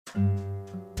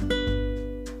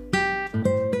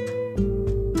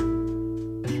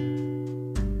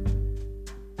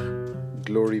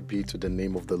Glory be to the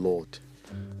name of the Lord.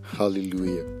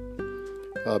 Hallelujah.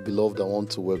 Beloved, I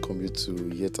want to welcome you to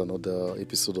yet another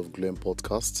episode of Gloem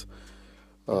Podcast,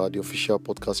 the official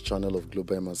podcast channel of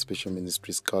Global Emancipation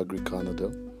Ministries, Calgary,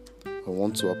 Canada. I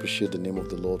want to appreciate the name of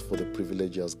the Lord for the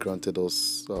privilege He has granted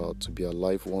us to be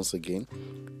alive once again,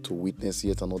 to witness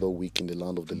yet another week in the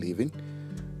land of the living.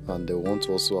 And I want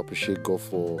to also appreciate God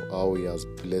for how He has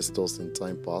blessed us in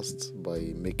time past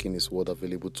by making His word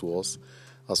available to us,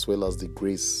 as well as the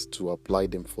grace to apply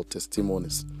them for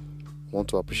testimonies. I want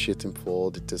to appreciate Him for all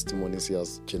the testimonies He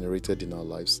has generated in our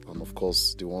lives, and of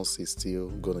course the ones He's still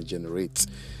going to generate.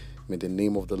 May the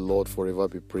name of the Lord forever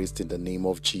be praised in the name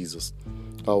of Jesus.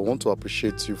 I want to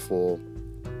appreciate you for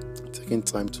taking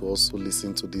time to also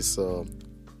listen to this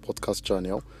podcast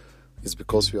channel. It's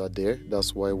because you are there.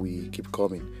 That's why we keep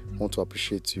coming. I want to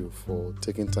appreciate you for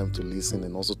taking time to listen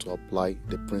and also to apply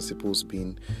the principles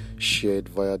being shared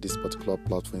via this particular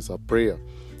platform. It's our prayer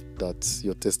that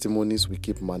your testimonies will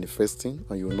keep manifesting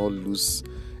and you will not lose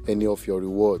any of your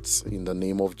rewards in the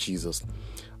name of Jesus.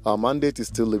 Our mandate is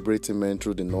still liberating men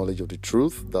through the knowledge of the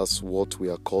truth. That's what we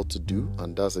are called to do,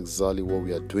 and that's exactly what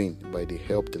we are doing by the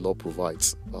help the Lord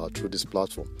provides through this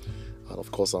platform. And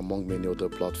of course, among many other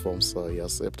platforms He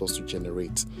has helped us to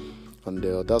generate. And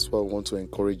that's why I want to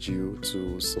encourage you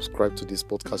to subscribe to this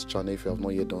podcast channel if you have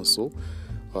not yet done so.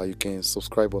 You can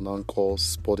subscribe on Anchor,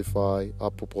 Spotify,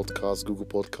 Apple Podcasts, Google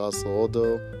Podcasts, or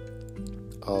other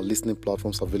listening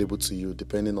platforms available to you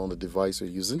depending on the device you're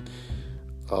using.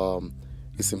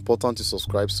 It's important to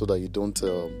subscribe so that you don't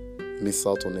miss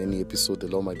out on any episode the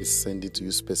Lord might be sending to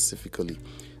you specifically.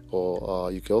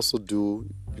 Or you can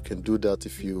do that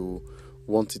if you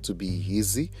want it to be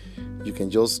easy. You can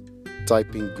just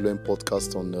type in Gloem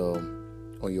Podcast on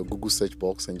your Google search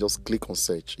box and just click on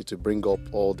search. It will bring up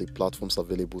all the platforms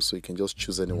available, so you can just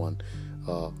choose anyone,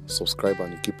 subscribe,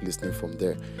 and you keep listening from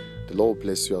there. The Lord will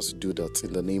bless you as you do that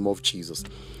in the name of Jesus.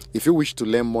 If you wish to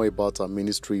learn more about our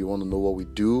ministry, you want to know what we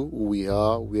do, who we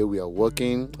are, where we are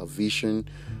working, our vision,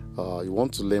 you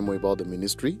want to learn more about the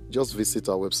ministry, just visit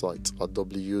our website at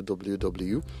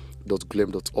www.gloem.org.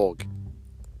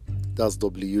 That's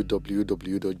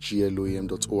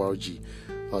www.gloem.org.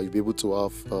 You'll be able to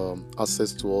have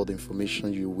access to all the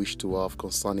information you wish to have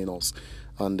concerning us.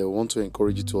 And I want to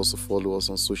encourage you to also follow us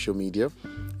on social media.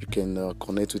 You can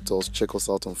connect with us, check us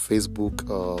out on Facebook,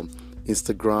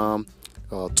 Instagram,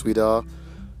 Twitter,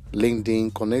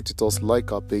 LinkedIn. Connect with us,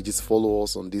 like our pages, follow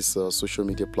us on these social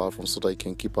media platforms so that you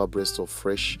can keep abreast of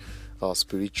fresh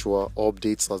spiritual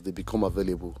updates as they become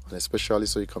available, and especially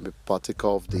so you can be partaker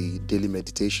of the daily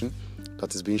meditation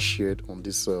that is being shared on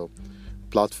these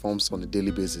platforms on a daily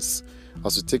basis.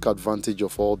 As you take advantage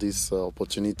of all these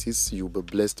opportunities, you will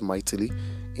be blessed mightily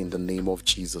in the name of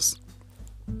Jesus.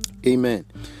 Amen.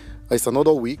 It's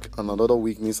another week, and another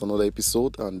week means another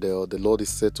episode, and the Lord is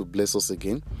set to bless us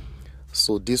again.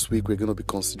 So this week we're going to be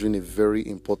considering a very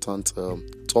important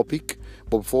topic.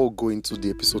 But before we go into the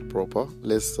episode proper,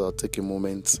 let's take a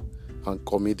moment and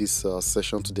commit this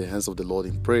session to the hands of the Lord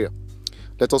in prayer.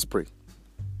 Let us pray.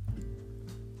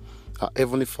 Our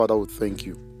Heavenly Father, we thank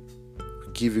you.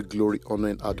 We give you glory, honor,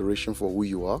 and adoration for who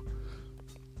you are.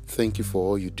 Thank you for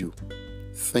all you do.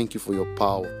 Thank you for your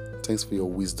power. Thanks for your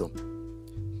wisdom.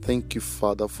 Thank you,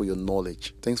 Father, for your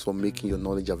knowledge. Thanks for making your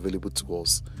knowledge available to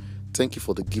us. Thank you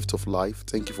for the gift of life.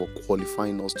 Thank you for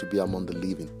qualifying us to be among the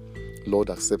living. Lord,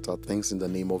 accept our thanks in the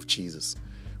name of Jesus.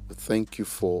 We thank you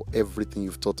for everything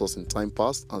you've taught us in time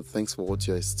past, and thanks for what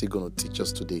you are still going to teach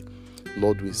us today.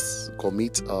 Lord, we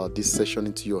commit this session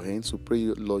into your hands. We pray,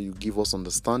 Lord, you give us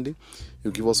understanding.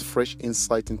 You give us fresh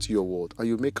insight into your word, and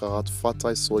you make our heart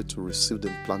fertile soil to receive the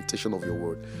implantation of your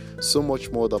word. So much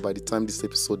more that by the time this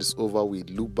episode is over, we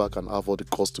look back and have all the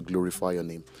cause to glorify your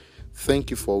name.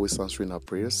 Thank you for always answering our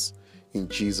prayers. In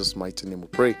Jesus' mighty name we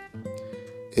pray.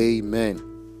 Amen.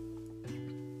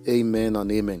 Amen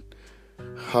and amen.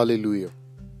 Hallelujah.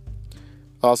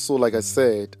 So like I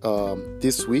said,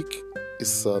 this week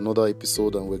is another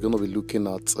episode, and we're going to be looking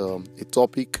at a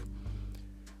topic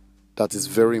that is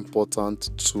very important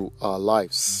to our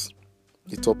lives.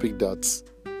 A topic that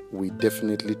will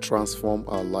definitely transform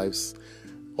our lives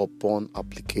upon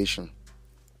application.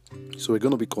 So we're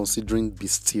going to be considering be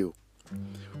still.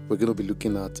 We're going to be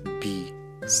looking at be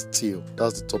still.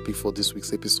 That's the topic for this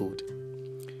week's episode.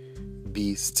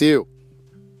 Be still.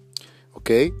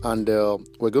 Okay, and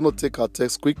we're going to take our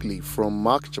text quickly from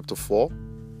Mark chapter 4.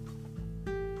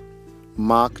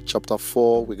 Mark chapter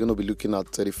 4, we're going to be looking at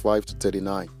 35 to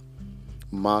 39.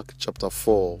 Mark chapter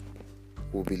 4,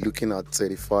 We'll be looking at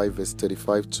 35, verse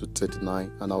 35 to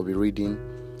 39, and I'll be reading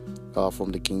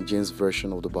from the King James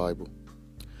Version of the Bible.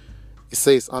 It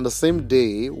says, "And the same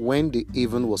day, when the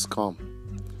even was come,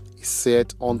 he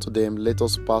said unto them, Let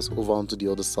us pass over unto the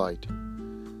other side.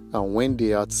 And when they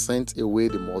had sent away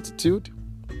the multitude,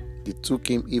 they took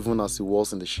him even as he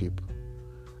was in the ship.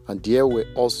 And there were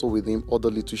also with him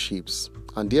other little ships.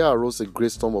 And there arose a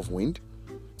great storm of wind,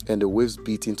 and the waves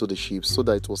beat into the ship, so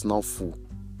that it was now full.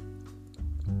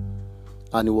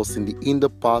 And he was in the hinder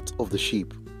part of the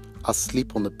ship,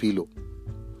 asleep on the pillow.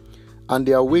 And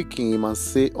they awake him and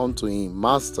say unto him,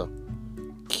 Master,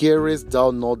 carest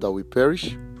thou not that we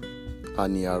perish?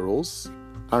 And he arose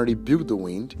and rebuked the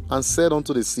wind, and said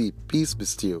unto the sea, Peace, be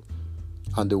still.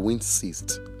 And the wind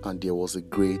ceased, and there was a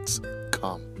great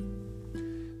calm."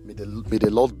 May the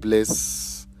Lord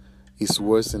bless his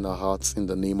words in our hearts in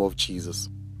the name of Jesus.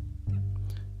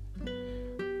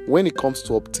 When it comes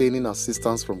to obtaining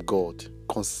assistance from God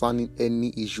concerning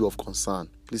any issue of concern,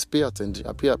 please pay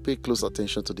close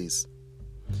attention to this.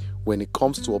 When it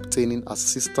comes to obtaining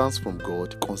assistance from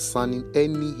God concerning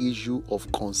any issue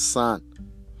of concern,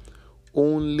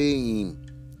 only Him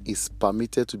is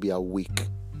permitted to be awake.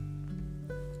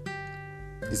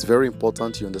 It's very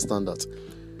important you understand that.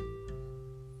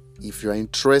 If you are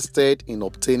interested in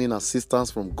obtaining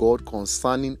assistance from God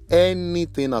concerning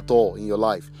anything at all in your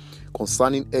life,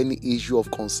 concerning any issue of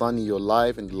concern in your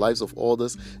life and the lives of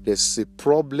others, there's a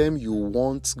problem you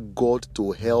want God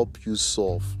to help you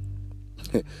solve.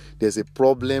 There's a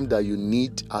problem that you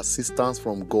need assistance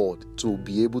from God to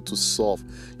be able to solve.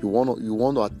 You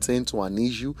want to attend to an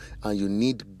issue and you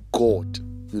need God.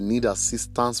 You need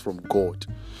assistance from God.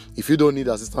 If you don't need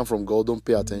assistance from God, don't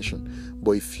pay attention.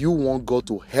 But if you want God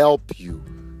to help you,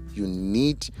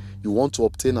 you want to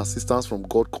obtain assistance from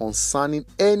God concerning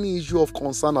any issue of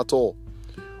concern at all.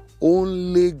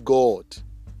 Only God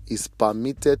is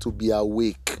permitted to be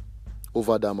awake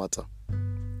over that matter.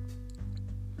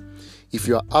 If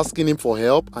you are asking Him for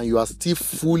help and you are still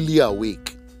fully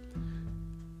awake,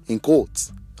 in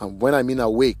quotes, and when I mean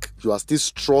awake, you are still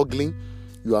struggling,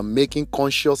 you are making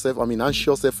anxious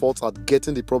efforts at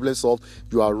getting the problem solved,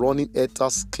 you are running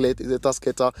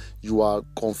eta-sketa, you are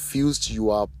confused, you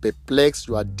are perplexed,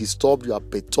 you are disturbed, you are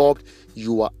perturbed,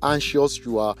 you are anxious,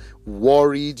 you are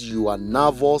worried, you are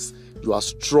nervous, you are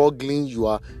struggling, you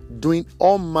are doing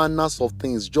all manners of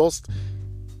things, just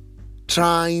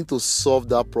trying to solve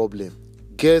that problem.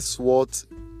 Guess what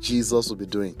Jesus will be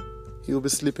doing? He will be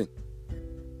sleeping.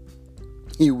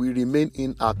 He will remain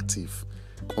inactive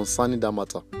concerning that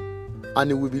matter. And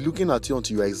He will be looking at you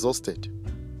until you are exhausted.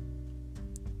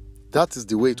 That is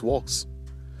the way it works.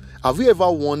 Have you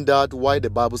ever wondered why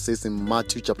the Bible says in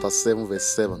Matthew chapter 7 verse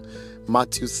 7,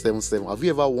 Matthew 7:7, have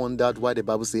you ever wondered why the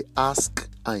Bible says, Ask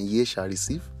and ye shall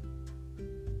receive?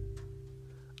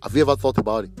 Have you ever thought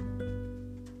about it?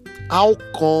 How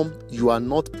come you are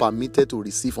not permitted to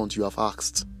receive until you have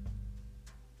asked?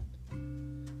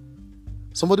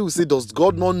 Somebody will say, does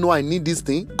God not know I need this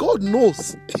thing? God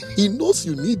knows. He knows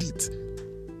you need it.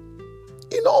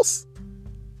 He knows.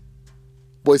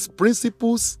 But His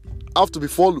principles have to be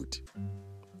followed.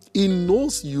 He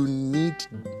knows you need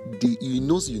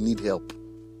help.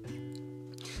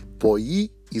 But He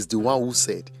is the one who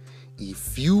said,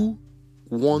 if you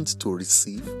want to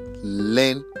receive,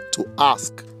 learn to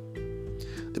ask.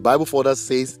 The Bible further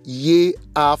says, ye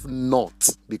have not,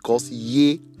 because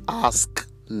ye ask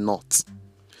not.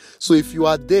 So if you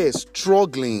are there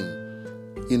struggling,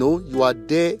 you are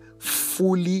there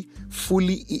fully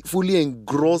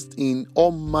engrossed in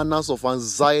all manners of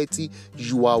anxiety,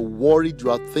 you are worried,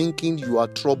 you are thinking, you are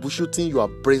troubleshooting, you are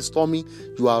brainstorming,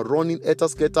 you are running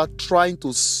eta-sketa, trying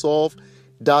to solve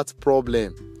that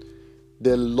problem,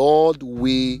 the Lord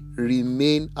will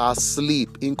remain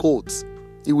asleep, in quotes.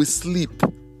 He will sleep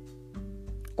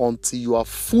until you are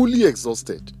fully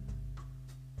exhausted.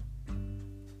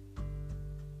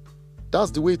 That's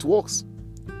the way it works.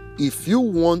 If you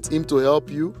want Him to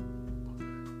help you,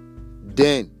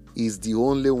 then He's the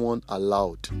only one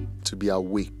allowed to be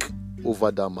awake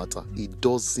over that matter. He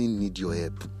doesn't need your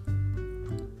help.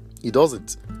 He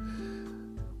doesn't.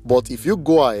 But if you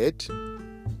go ahead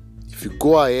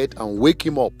and wake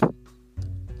Him up,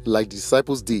 like the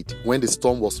disciples did when the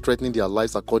storm was threatening their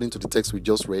lives according to the text we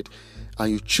just read, and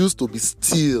you choose to be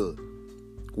still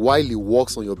while He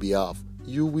works on your behalf,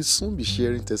 you will soon be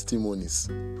sharing testimonies.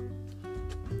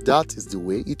 That is the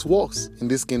way it works in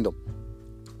this kingdom.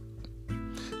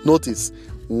 Notice,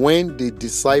 when the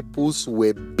disciples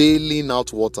were bailing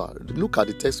out water, look at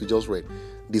the text we just read.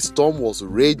 The storm was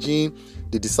raging.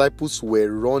 The disciples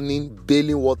were running,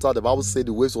 bailing water. The Bible said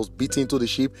the waves was beating into the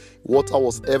ship. Water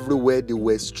was everywhere. They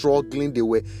were struggling.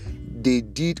 They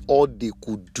did all they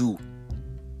could do.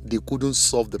 They couldn't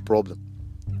solve the problem.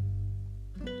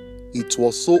 It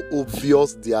was so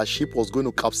obvious their ship was going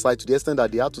to capsize, to the extent that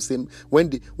they had to say, when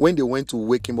they went to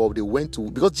wake him up,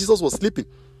 because Jesus was sleeping.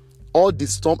 All the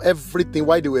storm, everything,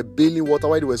 while they were bailing water,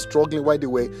 while they were struggling, while they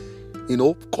were,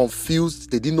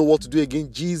 confused, they didn't know what to do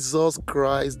again. Jesus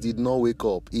Christ did not wake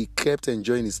up. He kept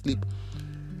enjoying his sleep.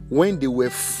 When they were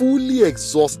fully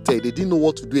exhausted, they didn't know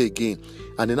what to do again.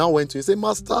 And they now went to him and said,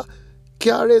 Master,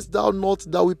 carest thou not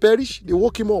that we perish? They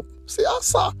woke him up. Say,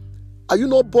 sir, are you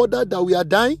not bothered that we are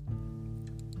dying?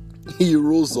 He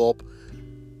rose up,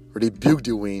 rebuked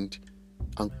the wind,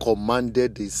 and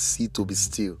commanded the sea to be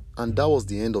still. And that was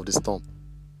the end of the storm.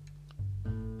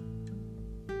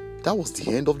 That was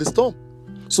the end of the storm.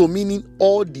 So meaning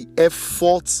all the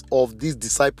efforts of these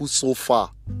disciples so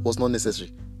far was not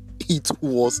necessary. It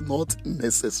was not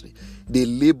necessary. They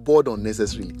labored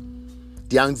unnecessarily.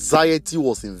 The anxiety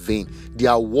was in vain.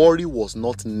 Their worry was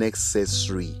not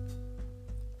necessary.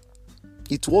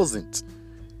 It wasn't.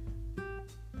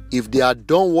 If they had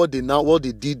done what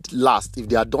they did last, if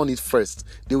they had done it first,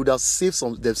 they would have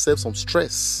saved themselves some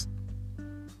stress.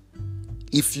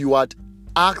 If you had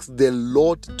asked the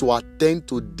Lord to attend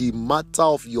to the matter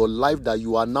of your life that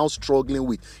you are now struggling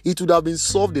with, it would have been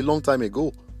solved a long time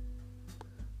ago.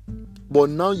 But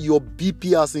now your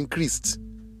BP has increased.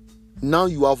 Now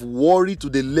you have worried to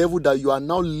the level that you are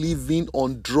now living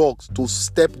on drugs to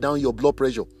step down your blood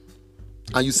pressure.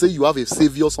 And you say you have a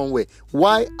savior somewhere.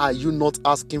 Why are you not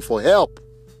asking for help?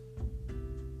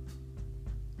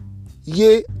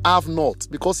 Ye have not,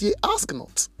 because ye ask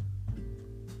not.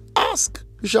 Ask,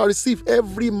 you shall receive.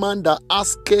 Every man that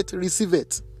asketh,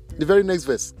 receiveth. The very next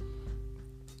verse.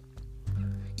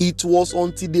 It was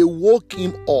until they woke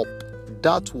him up,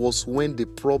 that was when the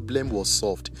problem was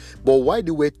solved. But while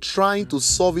they were trying to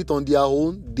solve it on their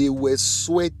own, they were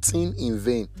sweating in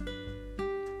vain.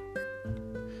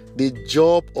 The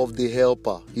job of the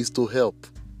helper is to help.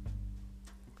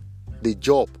 The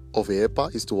job of a helper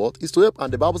is to what? Is to help.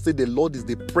 And the Bible says the Lord is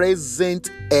the present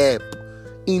help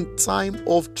in time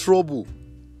of trouble.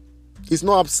 It's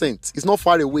not absent. It's not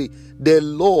far away. The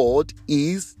Lord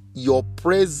is your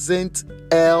present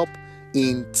help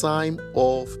in time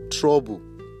of trouble.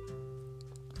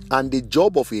 And the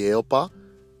job of a helper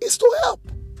is to help.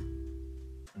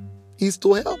 Is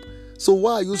to help. So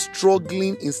why are you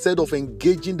struggling instead of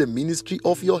engaging the ministry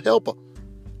of your helper?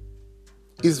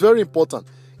 It's very important.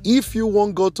 If you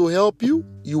want God to help you,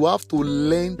 you have to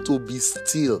learn to be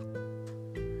still.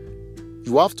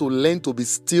 You have to learn to be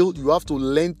still. You have to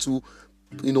learn to,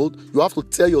 you have to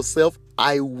tell yourself,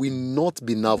 I will not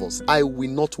be nervous. I will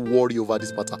not worry over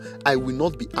this matter. I will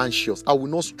not be anxious. I will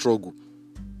not struggle.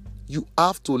 You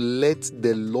have to let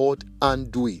the Lord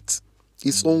undo it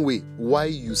his own way while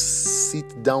you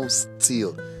sit down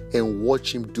still and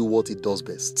watch him do what he does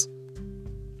best.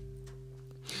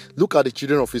 Look at the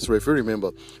children of Israel. If you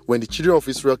remember, when the children of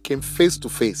Israel came face to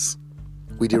face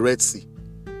with the Red Sea,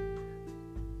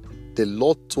 the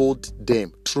Lord told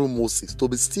them through Moses to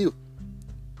be still.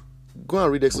 Go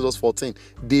and read Exodus 14.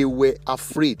 They were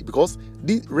afraid because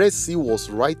the Red Sea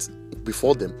was right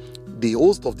before them. The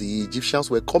host of the Egyptians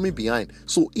were coming behind.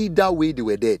 So either way, they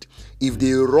were dead. If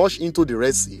they rush into the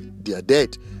Red Sea, they are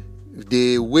dead. If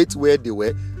they wait where they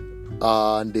were,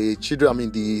 and the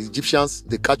Egyptians,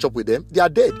 they catch up with them, they are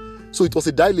dead. So it was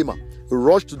a dilemma.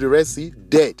 Rush to the Red Sea,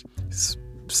 dead.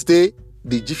 Stay,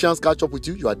 the Egyptians catch up with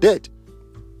you, you are dead.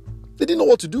 They didn't know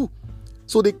what to do.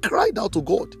 So they cried out to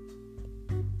God.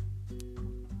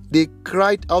 They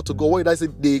cried out to God. What did I say?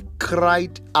 They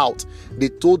cried out. They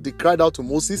cried out to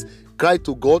Moses, cried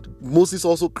to God. Moses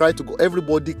also cried to God.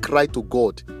 Everybody cried to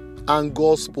God. And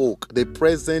God spoke. The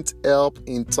present help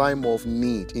in time of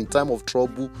need, in time of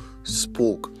trouble,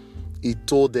 spoke. He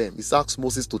told them, he asked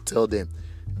Moses to tell them,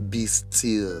 be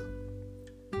still.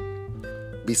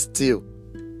 Be still.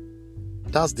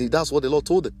 That's what the Lord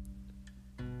told them.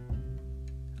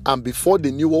 And before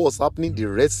they knew what was happening, the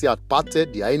Red Sea had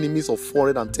parted. Their enemies of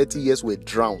 430 years were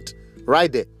drowned.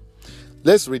 Right there.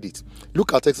 Let's read it.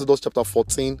 Look at Exodus chapter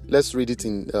 14. Let's read it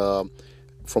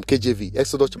from KJV.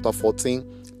 Exodus chapter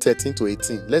 14, 13 to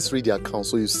 18. Let's read the account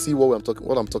so you see what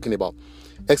I'm talking about.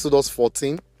 Exodus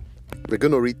 14, we're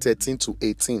going to read 13 to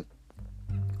 18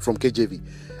 from KJV.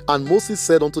 And Moses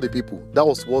said unto the people,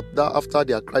 after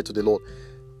they had cried to the Lord,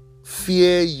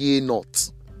 fear ye not,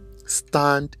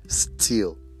 stand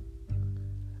still,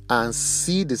 and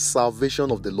see the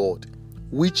salvation of the Lord,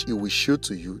 which he will show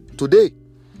to you today.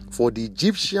 For the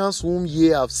Egyptians whom ye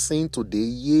have seen today,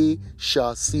 ye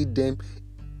shall see them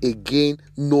again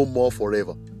no more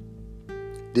forever.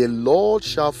 The Lord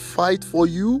shall fight for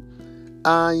you,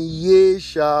 and ye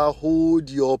shall hold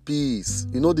your peace.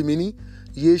 You know the meaning?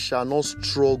 Ye shall not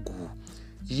struggle.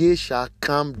 Ye shall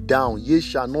calm down. Ye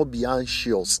shall not be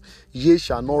anxious. Ye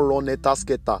shall not run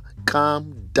etasketa.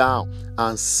 Calm down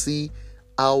and see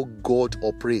how God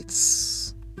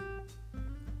operates.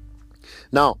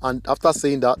 Now, and after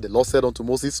saying that, the Lord said unto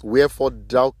Moses, wherefore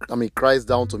criest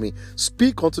thou unto me?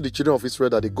 Speak unto the children of Israel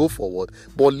that they go forward,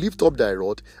 but lift up thy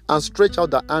rod, and stretch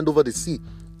out thy hand over the sea,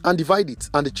 and divide it.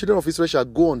 And the children of Israel shall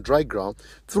go on dry ground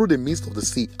through the midst of the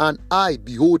sea. And I,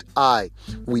 behold, I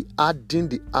will harden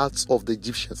the hearts of the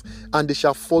Egyptians, and they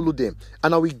shall follow them.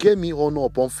 And I will get me honor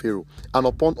upon Pharaoh, and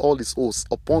upon all his hosts,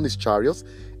 upon his chariots,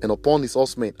 and upon his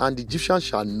horsemen. And the Egyptians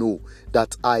shall know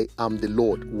that I am the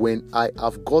Lord, when I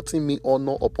have gotten me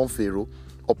honor upon Pharaoh,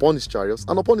 upon his chariots,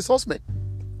 and upon his horsemen.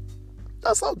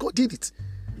 That's how God did it.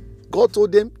 God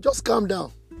told them, just calm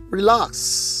down,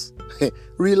 relax.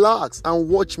 Relax and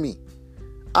watch me.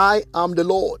 I am the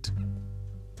Lord.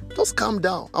 Just calm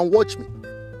down and watch me.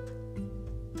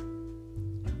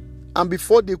 And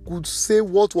before they could say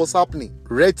what was happening,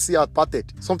 Red Sea had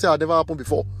parted. Something had never happened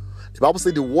before. The Bible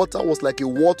said the water was like a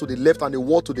wall to the left and a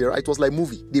wall to the right. It was like a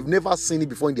movie. They've never seen it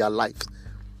before in their lives.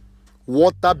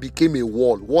 Water became a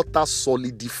wall. Water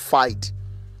solidified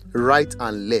right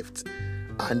and left.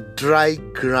 And dry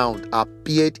ground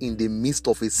appeared in the midst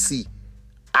of a sea.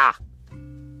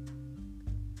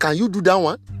 Can you do that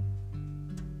one?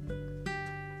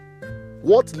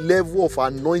 What level of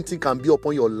anointing can be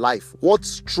upon your life? What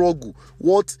struggle,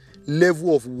 what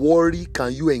level of worry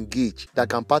can you engage that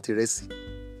can part a Red Sea?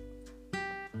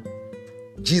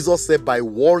 Jesus said by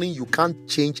worrying, you can't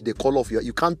change the color of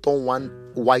you can't turn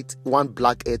one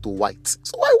black hair to white.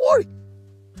 So why worry?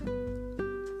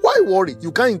 Why worry?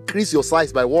 You can't increase your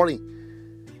size by worrying.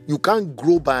 You can't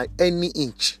grow by any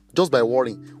inch just by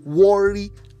worrying.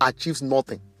 Worry achieves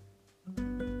nothing.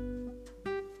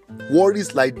 Worry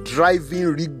is like driving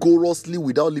rigorously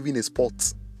without leaving a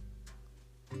spot.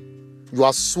 You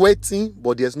are sweating,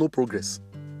 but there's no progress.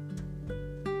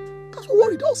 That's what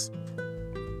worry does.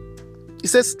 He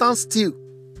says, stand still.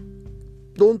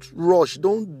 Don't rush.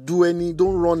 Don't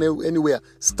run anywhere.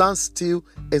 Stand still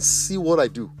and see what I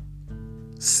do.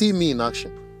 See me in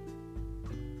action.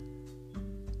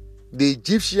 The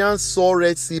Egyptians saw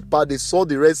Red Sea part. They saw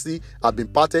the Red Sea had been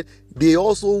parted. They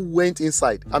also went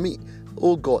inside.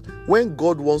 Oh God, when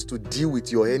God wants to deal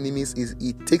with your enemies,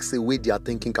 He takes away their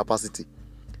thinking capacity.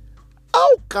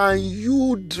 How can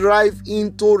you drive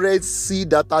into Red Sea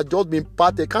that had just been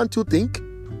parted? Can't you think?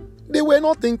 They were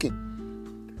not thinking.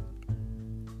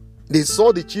 They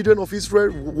saw the children of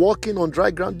Israel walking on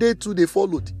dry ground. They too, they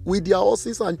followed with their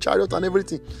horses and chariots and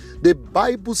everything. The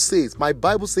Bible says, my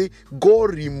Bible says,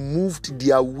 God removed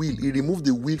their wheel. He removed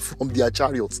the wheel from their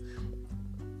chariots.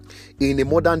 In a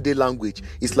modern day language,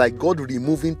 it's like God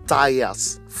removing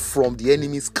tires from the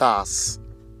enemy's cars.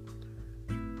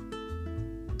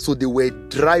 So they were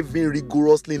driving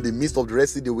rigorously in the midst of the Red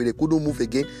Sea. They couldn't move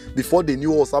again. Before they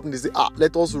knew what was happening, they said,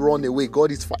 let us run away.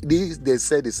 God is fighting. They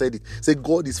said it. Say,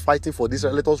 God is fighting for this.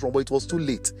 Let us run. But it was too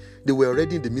late. They were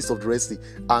already in the midst of the Red Sea.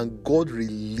 And God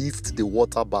released the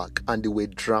water back. And they were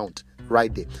drowned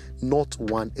right there. Not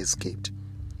one escaped.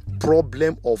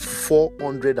 Problem of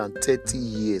 430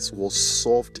 years was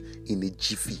solved in a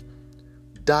jiffy.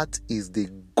 That is the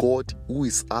God who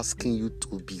is asking you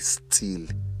to be still.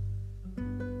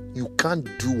 You can't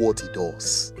do what He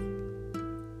does.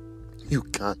 You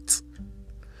can't.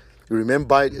 You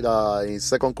remember in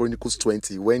 2 Chronicles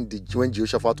 20 when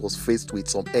Jehoshaphat was faced with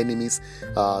some enemies,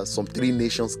 some 3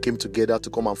 nations came together to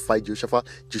come and fight Jehoshaphat.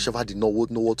 Jehoshaphat did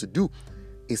not know what to do.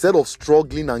 Instead of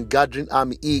struggling and gathering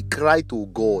army, he cried to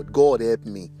God, God help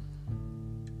me.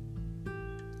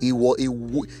 He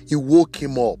woke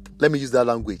him up. Let me use that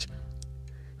language.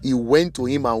 He went to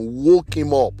him and woke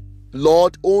him up.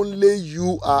 Lord, only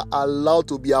you are allowed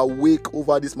to be awake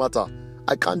over this matter.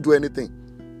 I can't do anything.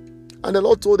 And the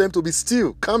Lord told them to be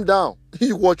still, calm down.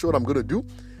 You watch what I'm going to do.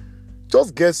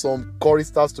 Just get some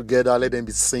choristers together, let them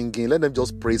be singing, let them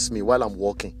just praise me while I'm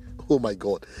walking. Oh my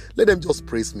God. Let them just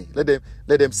praise me. Let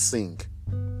them sing.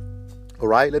 All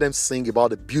right? Let them sing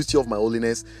about the beauty of my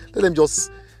holiness. Let them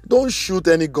just, don't shoot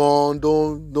any gun.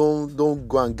 Don't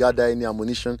go and gather any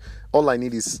ammunition. All I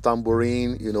need is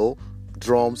tambourine,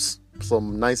 drums,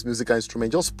 some nice musical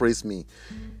instrument. Just praise me.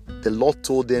 The Lord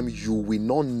told them, you will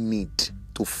not need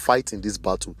to fight in this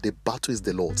battle. The battle is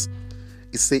the Lord's.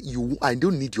 He said, I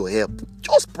don't need your help.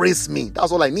 Just praise me.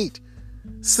 That's all I need.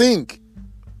 Sing.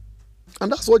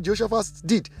 And that's what Jehoshaphat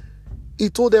did. He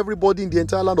told everybody in the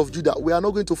entire land of Judah, we are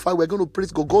not going to fight, we are going to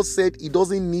praise God. God said he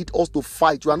doesn't need us to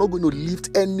fight. You are not going to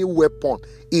lift any weapon.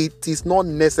 It is not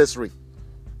necessary.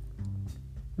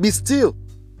 Be still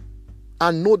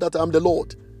and know that I am the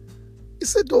Lord. He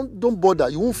said, don't bother.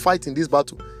 You won't fight in this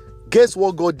battle. Guess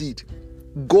what God did?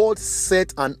 God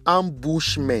set an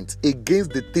ambushment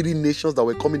against the three nations that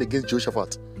were coming against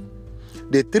Jehoshaphat.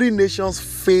 The three nations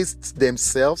faced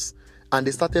themselves and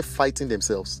they started fighting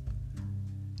themselves.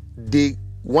 The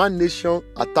one nation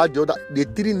attacked the other. The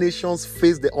three nations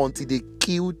faced until they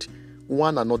killed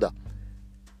one another.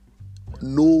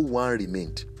 No one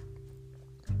remained.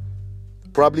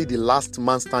 Probably the last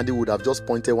man standing would have just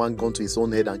pointed one gun to his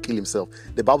own head and killed himself.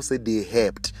 The Bible said they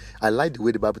helped. I like the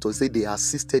way the Bible tells. It said they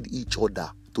assisted each other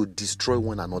to destroy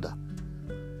one another.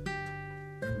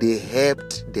 They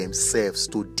helped themselves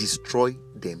to destroy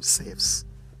themselves.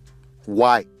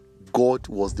 Why? God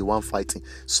was the one fighting.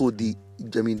 So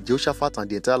Jehoshaphat and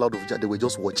the entire land of Judah, they were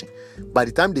just watching. By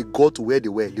the time they got to where they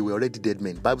were already dead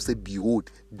men. The Bible said,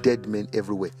 behold, dead men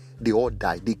everywhere. They all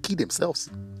died. They killed themselves.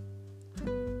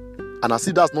 And as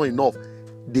if that's not enough,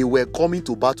 they were coming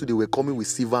to battle. They were coming with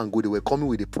silver and gold. They were coming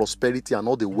with the prosperity and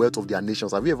all the wealth of their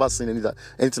nations. Have you ever seen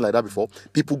anything like that before?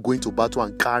 People going to battle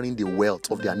and carrying the wealth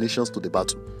of their nations to the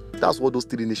battle. That's what those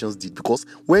three nations did. Because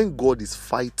when God is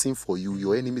fighting for you,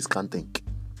 your enemies can't think.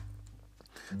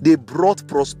 They brought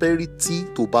prosperity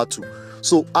to battle.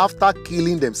 So after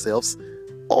killing themselves,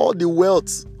 all the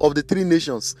wealth of the three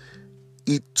nations,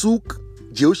 it took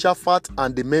Jehoshaphat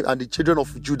and the men and the children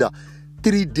of Judah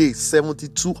 3 days,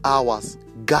 72 hours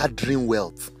gathering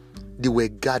wealth. They were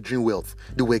gathering wealth.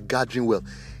 They were gathering wealth.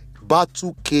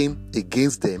 Battle came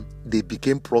against them. They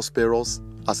became prosperous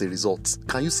as a result.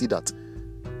 Can you see that?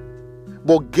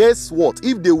 But guess what?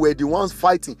 If they were the ones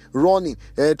fighting, running,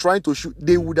 trying to shoot,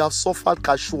 they would have suffered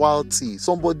casualty.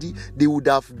 They would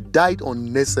have died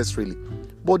unnecessarily.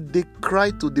 But they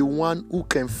cried to the one who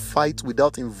can fight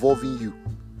without involving you.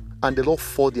 And the Lord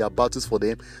fought their battles for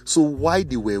them. So while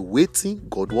they were waiting,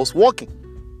 God was working.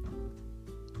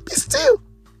 Be still.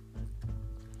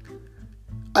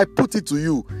 I put it to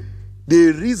you.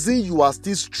 The reason you are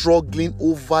still struggling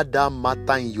over that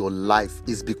matter in your life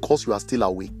is because you are still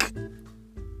awake.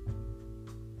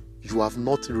 You have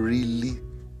not really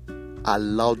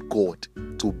allowed God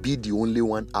to be the only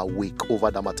one awake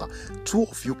over that matter. Two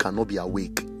of you cannot be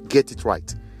awake. Get it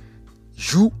right.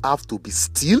 You have to be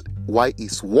still while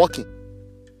it's working.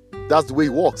 That's the way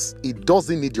it works. It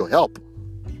doesn't need your help.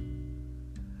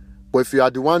 But if you are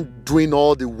the one doing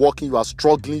all the working, you are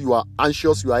struggling, you are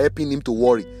anxious, you are helping him to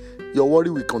worry, your worry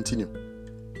will continue.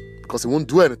 Because he won't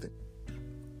do anything.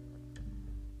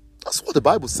 That's what the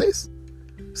Bible says.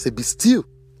 It says, be still.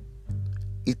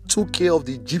 It took care of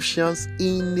the Egyptians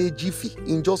in a jiffy,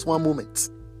 in just one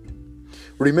moment.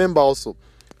 Remember also,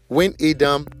 when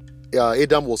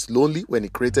Adam was lonely, when he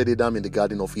created Adam in the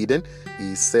Garden of Eden,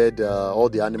 he said all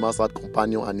the animals had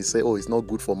companion, and he said, it's not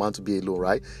good for man to be alone,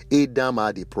 right? Adam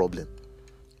had a problem.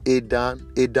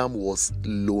 Adam was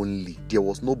lonely. There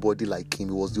was nobody like him.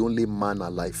 He was the only man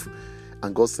alive.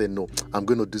 And God said, no, I'm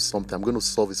going to do something. I'm going to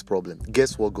solve his problem.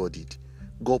 Guess what God did?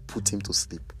 God put him to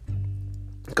sleep.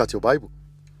 Look at your Bible.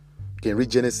 You can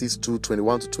read Genesis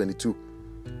 2:21-22.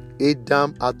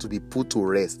 Adam had to be put to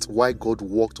rest while God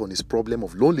worked on his problem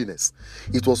of loneliness.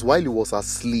 It was while he was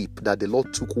asleep that the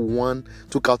Lord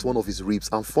took out one of his ribs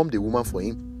and formed a woman for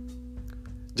him.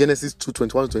 Genesis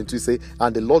 2:21-22 say,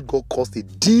 and the Lord God caused a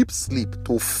deep sleep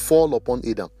to fall upon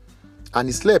Adam. And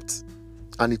he slept,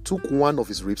 and he took one of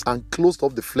his ribs and closed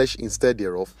up the flesh instead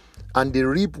thereof. And the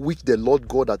rib which the Lord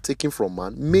God had taken from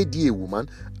man made he a woman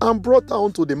and brought her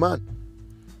unto the man.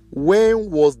 When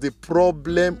was the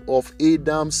problem of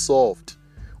Adam solved?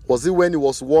 Was it when he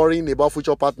was worrying about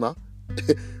future partner?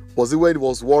 Was it when he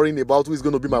was worrying about who is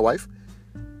going to be my wife?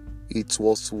 It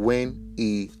was when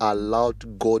he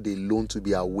allowed God alone to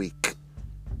be awake.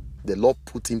 The Lord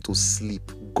put him to sleep.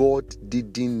 God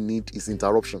didn't need his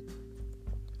interruption.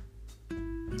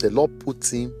 The Lord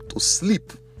put him to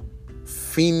sleep.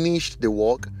 Finished the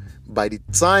work. By the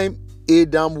time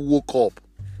Adam woke up,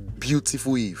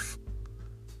 beautiful Eve.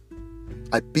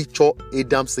 I picture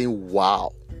Adam saying,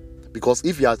 wow. Because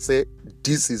if he had said,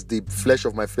 this is the flesh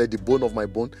of my flesh, the bone of my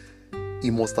bone, he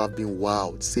must have been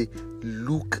wowed. Say,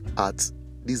 look at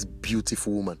this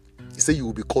beautiful woman. He said, you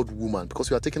will be called woman because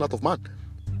you are taken out of man.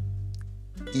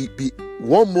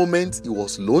 One moment he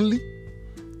was lonely.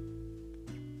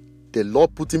 The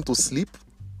Lord put him to sleep.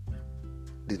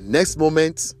 The next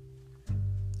moment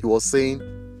he was saying,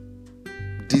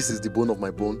 this is the bone of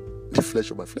my bone, the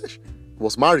flesh of my flesh. He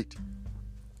was married.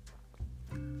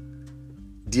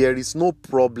 There is no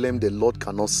problem the Lord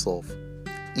cannot solve.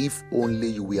 if only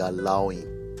you will allow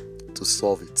him to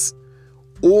solve it.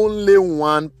 Only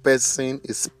one person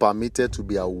is permitted to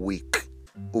be awake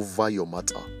over your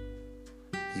matter.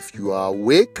 If you are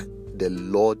awake, the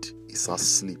Lord is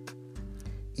asleep.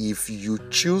 If you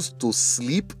choose to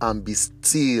sleep and be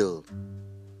still,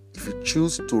 if you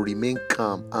choose to remain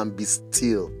calm and be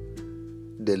still,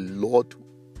 the Lord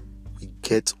will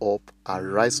get up,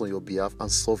 arise on your behalf,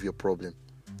 and solve your problem.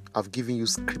 I've given you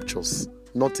scriptures,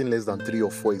 nothing less than 3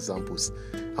 or 4 examples.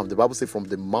 And the Bible says, from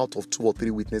the mouth of 2 or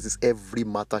 3 witnesses, every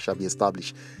matter shall be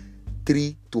established.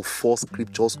 3 to 4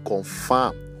 scriptures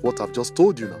confirm what I've just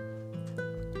told you now.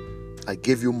 I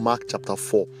gave you Mark chapter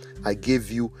 4. I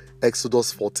gave you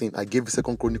Exodus 14. I gave you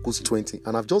 2 Chronicles 20.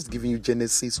 And I've just given you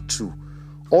Genesis 2.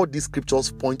 All these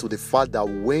scriptures point to the fact that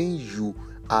when you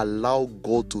allow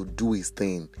God to do his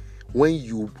thing, when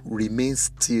you remain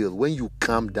still, when you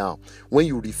calm down, when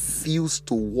you refuse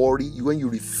to worry, when you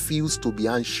refuse to be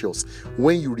anxious,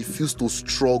 when you refuse to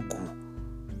struggle,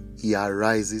 he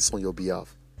arises on your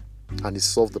behalf and he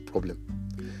solves the problem.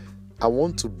 I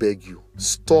want to beg you,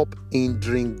 stop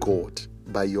hindering God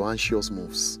by your anxious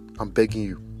moves. I'm begging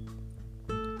you.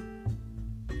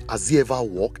 Has he ever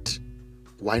walked?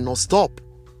 Why not stop?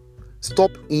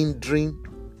 Stop hindering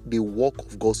the work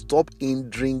of God. Stop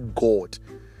hindering God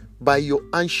by your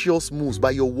anxious moves,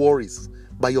 by your worries,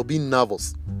 by your being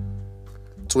nervous.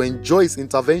 To enjoy his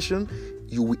intervention,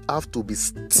 you will have to be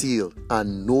still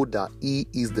and know that he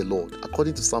is the Lord.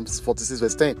 According to Psalm 46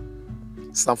 verse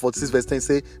 10. Psalm 46 verse 10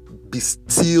 say, be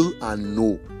still and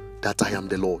know that I am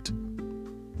the Lord.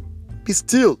 Be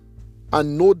still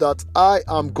and know that I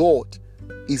am God.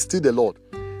 He's still the Lord.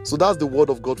 So that's the word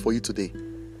of God for you today.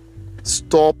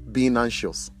 Stop being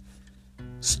anxious.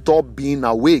 Stop being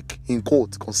awake, in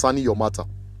quote, concerning your matter.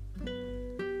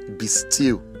 Be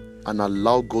still and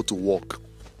allow God to work.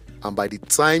 And by the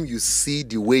time you see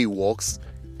the way he works,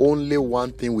 only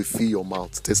one thing will fill your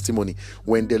mouth. Testimony.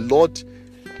 When the Lord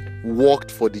worked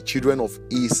for the children of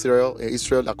Israel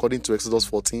according to Exodus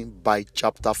 14, by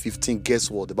chapter 15,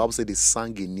 guess what? The Bible said they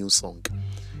sang a new song.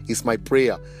 It's my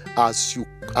prayer, as you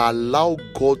allow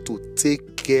God to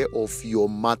take care of your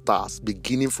matters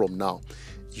beginning from now,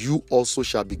 you also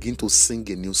shall begin to sing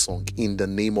a new song in the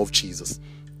name of Jesus.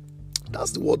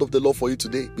 That's the word of the Lord for you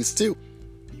today. Be still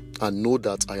and know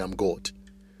that I am God.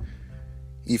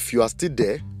 If you are still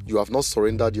there, you have not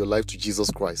surrendered your life to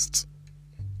Jesus Christ,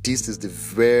 this is the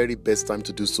very best time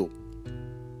to do so.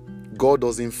 God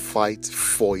doesn't fight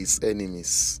for his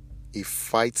enemies. He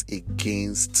fights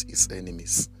against his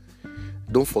enemies.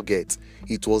 Don't forget,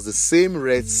 it was the same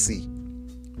Red Sea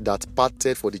that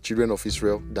parted for the children of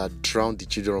Israel that drowned the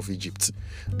children of Egypt.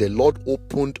 The Lord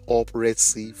opened up Red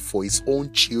Sea for his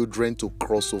own children to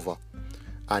cross over,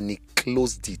 and he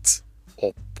closed it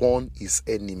upon his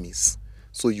enemies.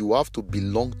 So you have to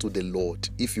belong to the Lord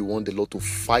if you want the Lord to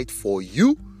fight for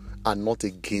you and not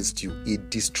against you. He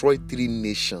destroyed 3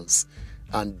 nations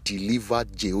and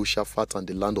delivered Jehoshaphat and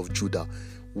the land of Judah.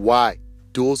 Why?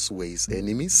 Those were his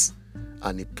enemies,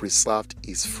 and he preserved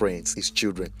his friends, his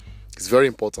children. It's very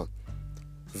important.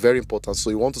 Very important. So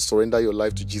you want to surrender your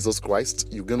life to Jesus Christ,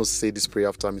 you're going to say this prayer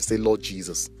after me. Say, Lord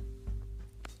Jesus,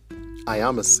 I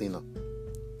am a sinner.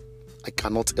 I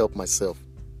cannot help myself,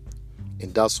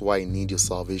 and that's why I need your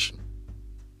salvation.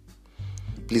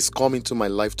 Please come into my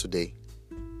life today.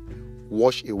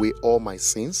 Wash away all my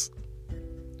sins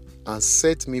and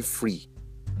set me free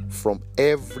from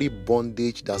every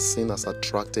bondage that sin has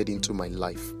attracted into my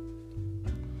life.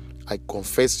 I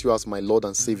confess you as my Lord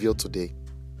and Savior today.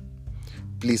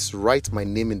 Please write my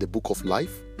name in the book of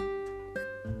life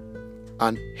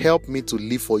and help me to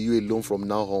live for you alone from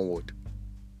now onward.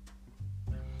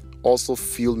 Also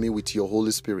fill me with your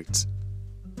Holy Spirit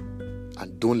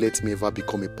and don't let me ever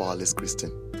become a powerless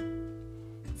Christian.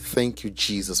 Thank you,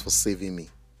 Jesus, for saving me.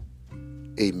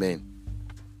 Amen.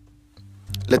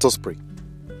 Let us pray.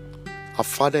 Our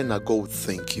Father and our God, we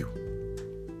thank you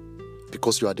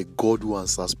because you are the God who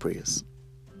answers prayers.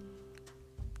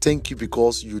 Thank you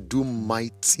because you do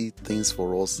mighty things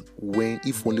for us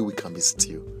if only we can be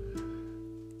still.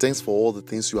 Thanks for all the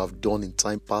things you have done in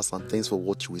time past, and thanks for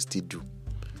what you will still do.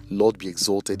 Lord, be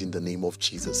exalted in the name of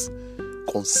Jesus.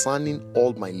 Concerning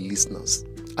all my listeners,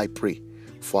 I pray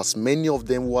for as many of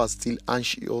them who are still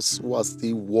anxious, who are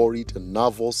still worried and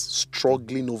nervous,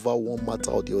 struggling over one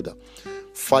matter or the other.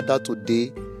 Father,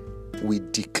 today we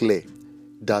declare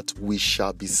that we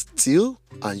shall be still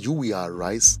and you will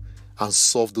arise and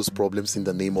solve those problems in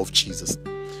the name of Jesus.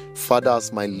 Father,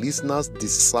 as my listeners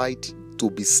decide to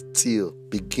be still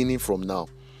beginning from now,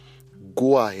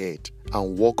 go ahead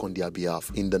and walk on their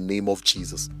behalf in the name of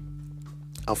Jesus.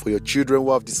 And for your children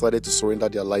who have decided to surrender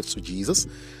their lives to Jesus,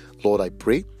 Lord, I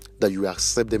pray that you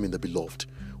accept them in the beloved.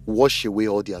 Wash away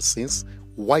all their sins,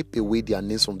 wipe away their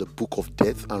names from the book of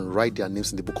death, and write their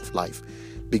names in the book of life.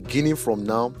 Beginning from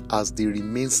now, as they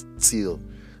remain still,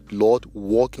 Lord,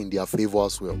 walk in their favor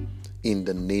as well. In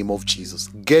the name of Jesus.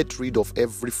 Get rid of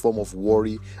every form of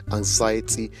worry,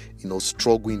 anxiety,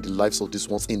 struggle in the lives of these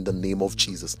ones in the name of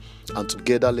Jesus. And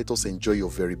together, let us enjoy your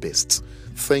very best.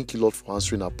 Thank you, Lord, for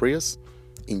answering our prayers.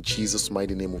 In Jesus'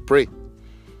 mighty name we pray.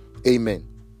 Amen.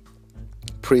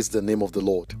 Praise the name of the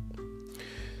Lord.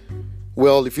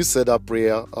 Well, if you said that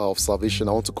prayer of salvation,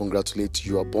 I want to congratulate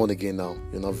you. You are born again now.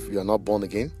 You are now born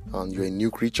again and you're a new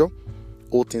creature.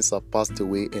 All things have passed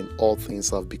away and all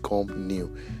things have become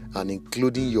new. And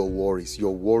including your worries.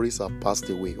 Your worries are passed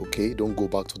away, okay? Don't go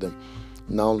back to them.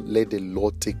 Now let the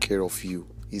Lord take care of you.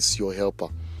 He's your helper.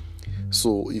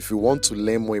 So if you want to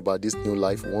learn more about this new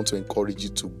life, I want to encourage you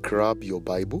to grab your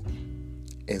Bible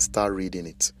and start reading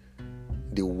it.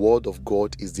 The Word of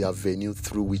God is the avenue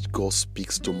through which God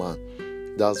speaks to man.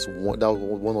 That's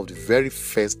one of the very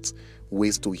first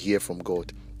ways to hear from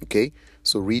God, okay?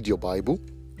 So read your Bible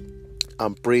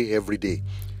and pray every day.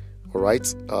 All right,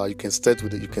 you can start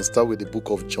with the book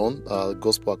of John,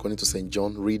 Gospel according to St.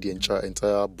 John. Read the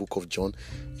entire book of John.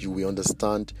 You will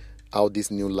understand how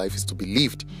this new life is to be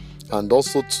lived, and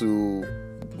also to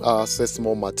access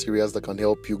more materials that can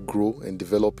help you grow and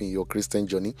develop in your Christian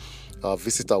journey.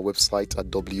 Visit our website at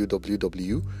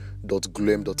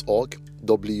www.gloem.org,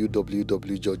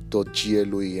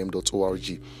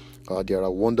 www.gloem.org. There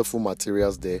are wonderful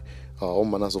materials there, all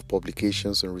manners of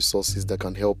publications and resources that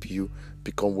can help you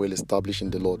become well established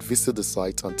in the Lord. Visit the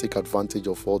site and take advantage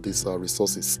of all these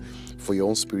resources for your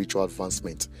own spiritual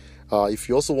advancement. If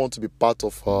you also want to be part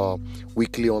of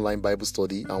weekly online Bible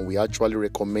study, and we actually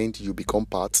recommend you become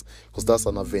part, because that's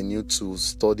an avenue to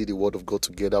study the Word of God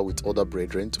together with other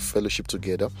brethren, to fellowship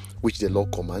together, which the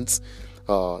Lord commands.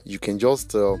 You can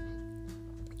just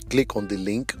click on the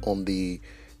link on the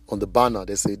banner.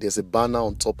 There's a banner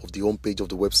on top of the homepage of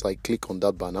the website. Click on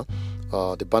that banner.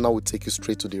 The banner will take you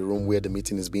straight to the room where the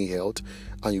meeting is being held,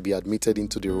 and you'll be admitted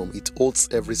into the room. It holds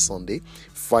every Sunday,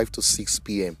 5 to 6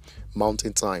 p.m.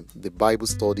 Mountain Time. The Bible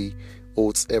study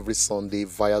holds every Sunday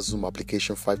via Zoom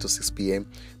application, 5 to 6 p.m.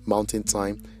 Mountain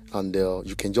Time, and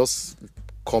you can just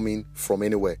come in from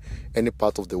anywhere, any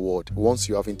part of the world. Once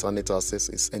you have internet access,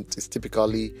 it's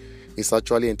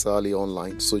actually entirely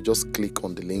online. So just click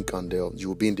on the link and you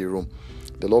will be in the room.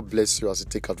 The Lord bless you as you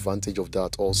take advantage of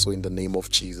that also in the name of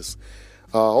Jesus.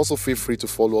 Also feel free to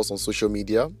follow us on social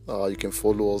media. You can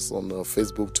follow us on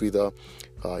Facebook, Twitter,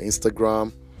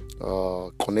 Instagram.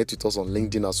 Connect with us on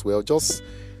LinkedIn as well. Just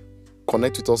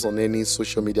connect with us on any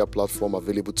social media platform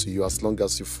available to you, as long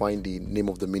as you find the name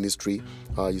of the ministry.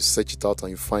 You search it out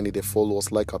and you find it. They follow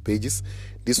us, like our pages.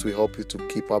 This will help you to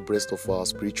keep abreast of our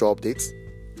spiritual updates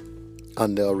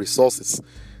and resources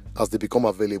as they become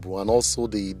available, and also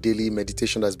the daily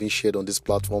meditation that's been shared on this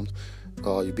platform.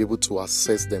 You'll be able to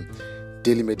access them.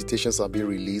 Daily meditations are being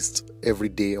released every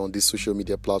day on these social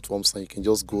media platforms, and you can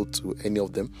just go to any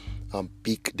of them and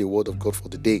pick the Word of God for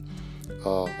the day.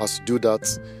 As you do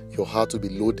that, your heart will be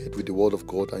loaded with the Word of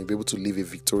God, and you'll be able to live a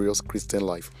victorious Christian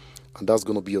life. And that's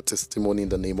going to be your testimony in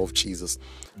the name of Jesus.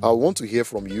 I want to hear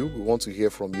from you. We want to hear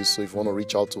from you. So if you want to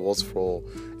reach out to us for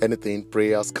anything,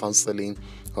 prayers, counseling,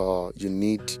 you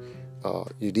need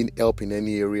help in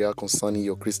any area concerning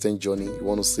your Christian journey, you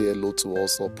want to say hello to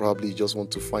us, or probably you just want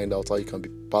to find out how you can be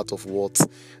part of what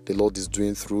the Lord is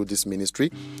doing through this ministry,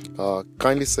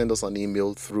 kindly send us an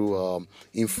email through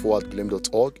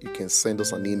info@gloem.org. You can send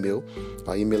us an email.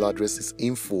 Our email address is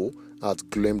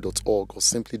info@gloem.org, or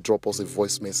simply drop us a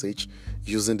voice message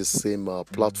using the same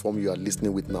platform you are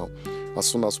listening with now. As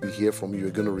soon as we hear from you,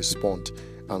 we're going to respond,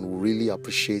 and we really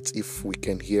appreciate if we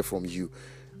can hear from you.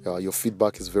 Your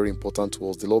feedback is very important to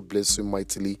us. The Lord bless you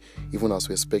mightily, even as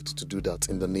we expect you to do that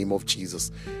in the name of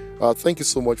Jesus. Thank you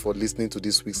so much for listening to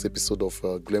this week's episode of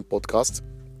Gloem Podcast.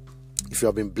 If you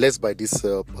have been blessed by this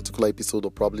particular episode,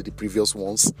 or probably the previous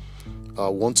ones, I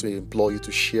want to implore you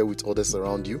to share with others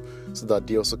around you, so that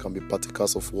they also can be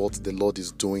partakers of what the Lord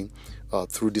is doing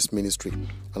through this ministry.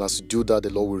 And as you do that,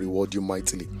 the Lord will reward you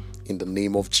mightily in the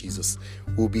name of Jesus.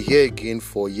 We'll be here again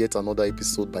for yet another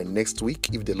episode by next week,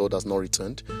 if the Lord has not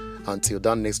returned. Until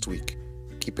that next week,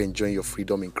 keep enjoying your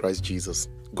freedom in Christ Jesus.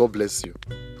 God bless you.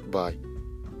 Bye.